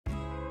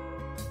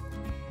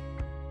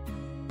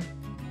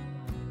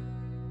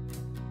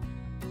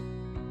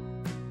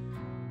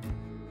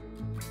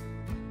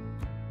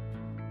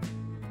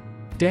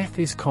Death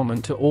is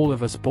common to all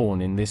of us born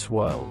in this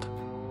world.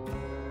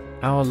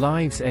 Our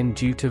lives end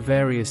due to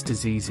various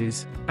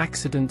diseases,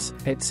 accidents,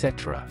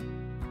 etc.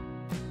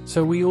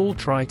 So we all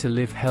try to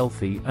live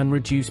healthy and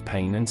reduce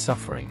pain and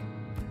suffering,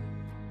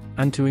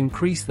 and to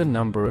increase the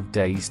number of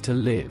days to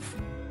live.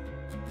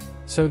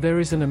 So there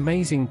is an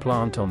amazing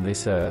plant on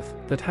this earth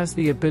that has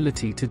the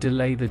ability to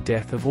delay the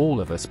death of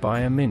all of us by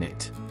a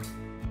minute.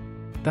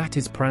 That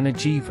is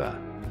Pranajiva.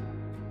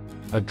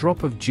 A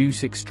drop of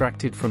juice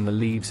extracted from the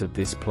leaves of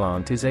this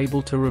plant is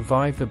able to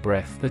revive the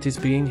breath that is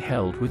being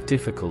held with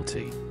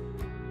difficulty.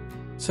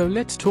 So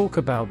let's talk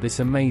about this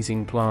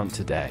amazing plant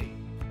today.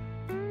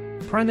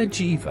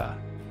 Pranajiva.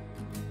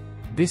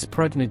 This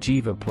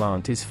prajnajiva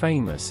plant is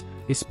famous,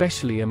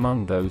 especially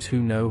among those who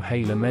know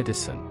Hela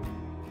medicine.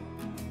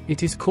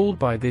 It is called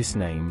by this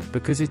name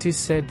because it is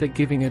said that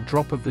giving a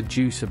drop of the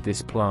juice of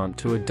this plant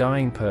to a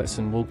dying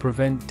person will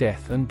prevent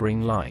death and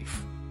bring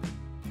life.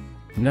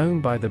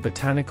 Known by the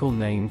botanical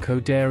name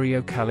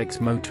Codariocalyx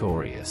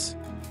motorius.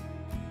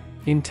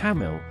 In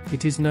Tamil,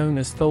 it is known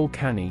as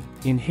Tholkanni,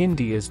 in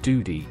Hindi as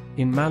Dudhi,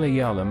 in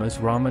Malayalam as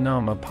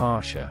Ramanama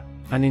Pacha,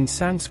 and in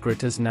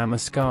Sanskrit as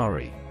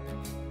Namaskari.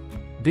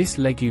 This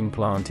legume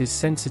plant is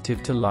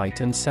sensitive to light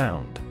and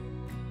sound.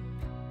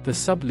 The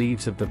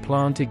subleaves of the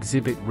plant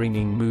exhibit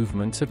ringing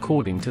movements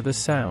according to the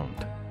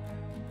sound.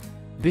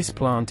 This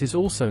plant is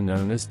also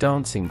known as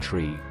dancing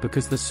tree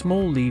because the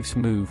small leaves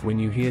move when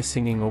you hear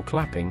singing or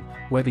clapping,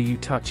 whether you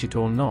touch it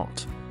or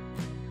not.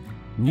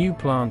 New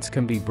plants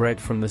can be bred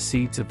from the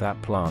seeds of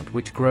that plant,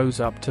 which grows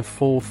up to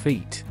 4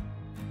 feet.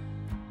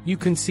 You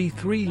can see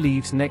 3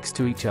 leaves next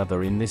to each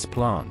other in this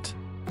plant.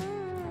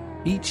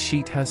 Each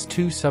sheet has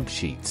 2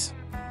 subsheets.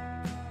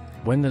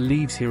 When the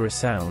leaves hear a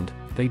sound,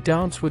 they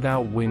dance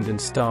without wind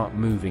and start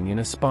moving in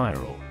a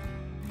spiral.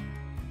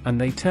 And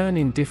they turn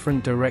in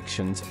different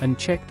directions and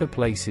check the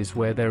places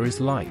where there is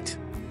light.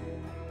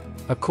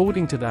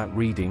 According to that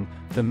reading,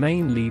 the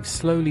main leaves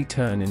slowly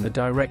turn in the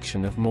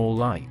direction of more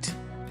light.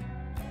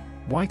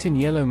 White and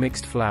yellow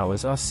mixed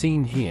flowers are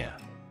seen here.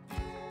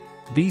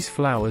 These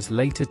flowers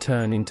later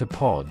turn into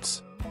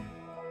pods.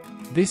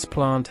 This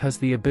plant has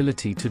the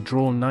ability to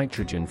draw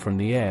nitrogen from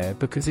the air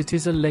because it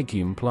is a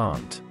legume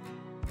plant.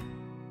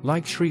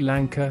 Like Sri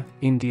Lanka,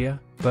 India,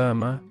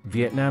 Burma,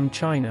 Vietnam,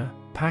 China,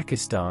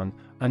 Pakistan,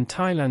 and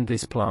Thailand,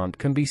 this plant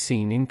can be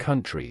seen in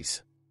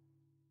countries.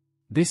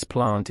 This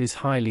plant is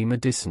highly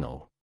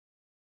medicinal.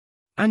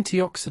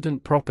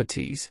 Antioxidant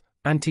properties,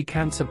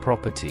 anti-cancer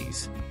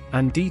properties,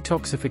 and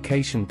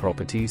detoxification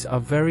properties are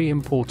very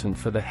important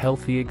for the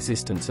healthy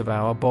existence of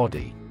our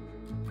body.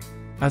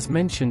 As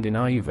mentioned in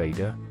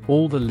Ayurveda,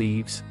 all the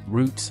leaves,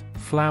 roots,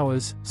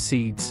 flowers,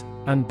 seeds,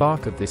 and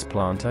bark of this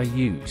plant are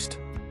used.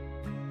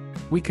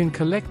 We can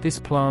collect this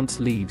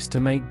plant's leaves to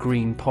make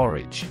green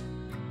porridge.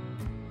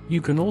 You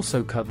can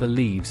also cut the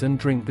leaves and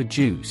drink the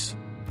juice.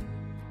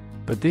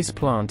 But this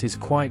plant is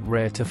quite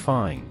rare to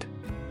find.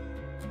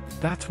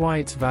 That's why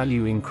its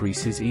value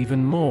increases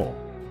even more.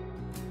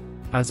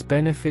 As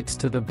benefits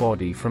to the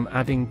body from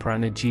adding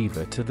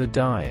pranajiva to the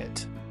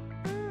diet.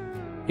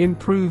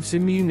 Improves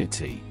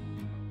immunity.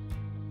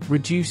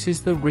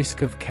 Reduces the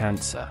risk of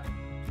cancer.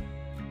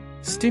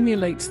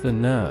 Stimulates the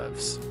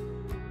nerves.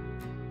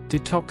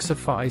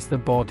 Detoxifies the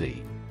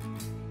body.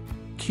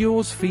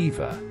 Cures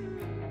fever.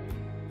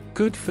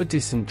 Good for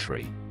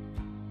dysentery.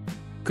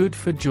 Good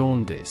for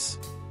jaundice.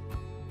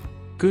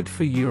 Good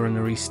for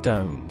urinary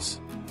stones.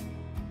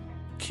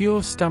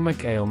 Cure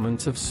stomach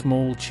ailments of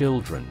small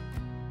children.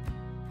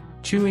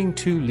 Chewing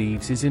 2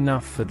 leaves is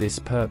enough for this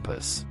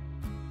purpose.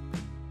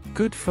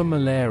 Good for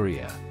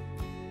malaria.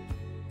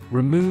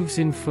 Removes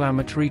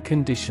inflammatory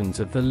conditions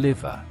of the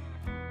liver.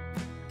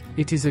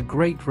 It is a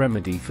great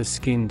remedy for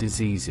skin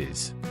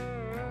diseases.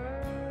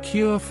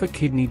 Cure for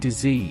kidney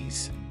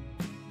disease.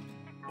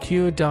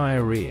 Cure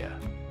diarrhea.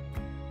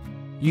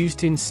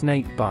 Used in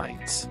snake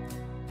bites.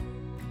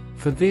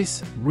 For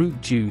this, root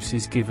juice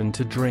is given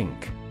to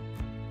drink.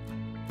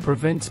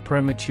 Prevents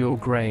premature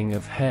graying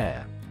of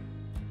hair.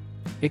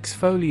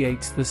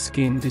 Exfoliates the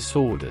skin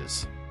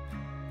disorders.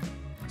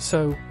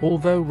 So,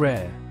 although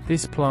rare,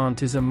 this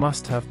plant is a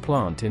must-have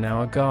plant in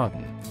our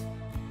garden.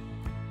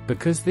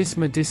 Because this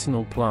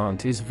medicinal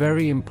plant is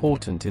very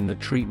important in the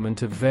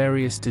treatment of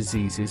various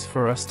diseases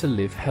for us to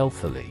live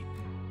healthily.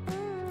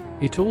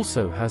 It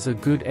also has a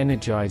good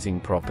energizing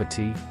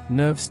property,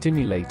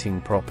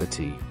 nerve-stimulating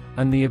property,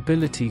 and the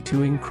ability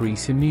to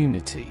increase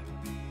immunity.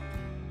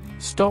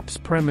 Stops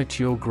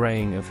premature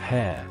graying of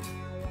hair.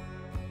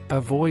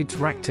 Avoids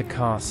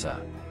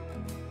ractacasa.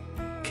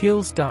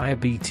 Kills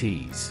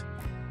diabetes.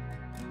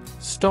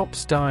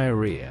 Stops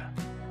diarrhea.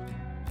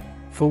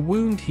 For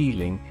wound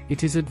healing,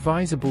 it is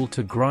advisable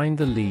to grind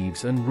the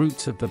leaves and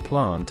roots of the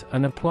plant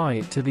and apply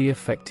it to the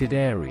affected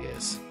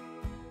areas.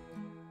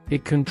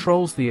 It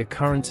controls the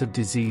occurrence of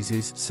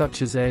diseases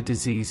such as air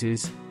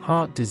diseases,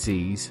 heart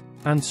disease,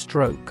 and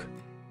stroke.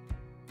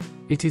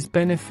 It is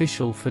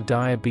beneficial for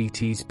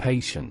diabetes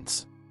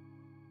patients.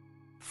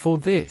 For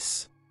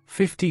this,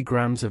 50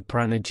 grams of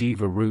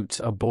Pranajiva roots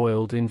are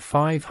boiled in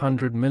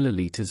 500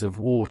 milliliters of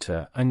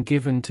water and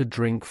given to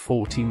drink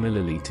 40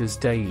 milliliters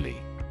daily.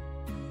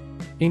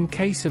 In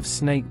case of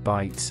snake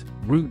bites,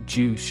 root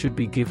juice should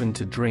be given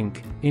to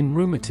drink. In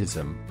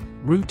rheumatism,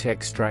 root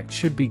extract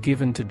should be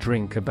given to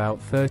drink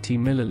about 30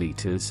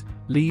 milliliters.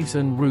 Leaves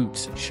and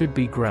roots should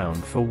be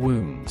ground for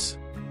wounds.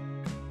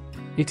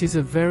 It is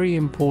a very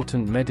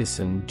important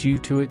medicine due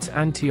to its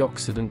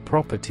antioxidant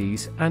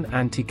properties and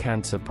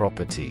anti-cancer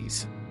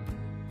properties.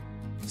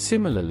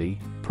 Similarly,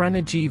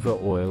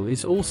 Pranajiva oil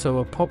is also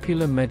a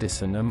popular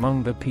medicine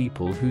among the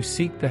people who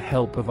seek the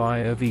help of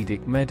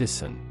Ayurvedic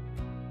medicine.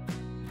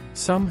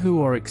 Some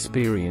who are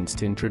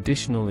experienced in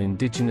traditional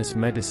indigenous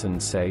medicine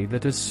say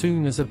that as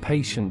soon as a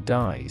patient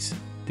dies,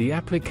 the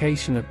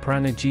application of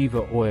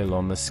Pranajiva oil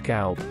on the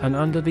scalp and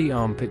under the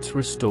armpits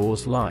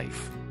restores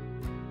life.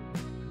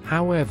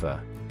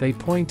 However, they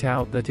point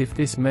out that if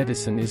this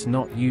medicine is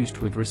not used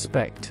with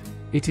respect,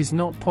 it is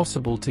not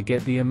possible to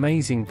get the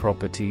amazing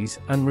properties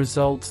and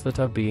results that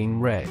are being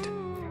read.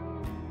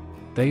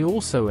 They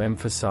also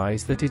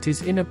emphasize that it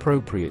is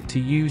inappropriate to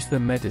use the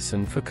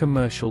medicine for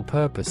commercial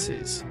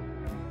purposes.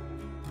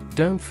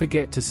 Don't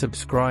forget to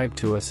subscribe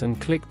to us and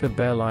click the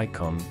bell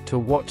icon to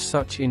watch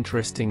such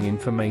interesting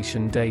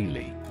information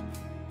daily.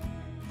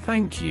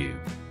 Thank you.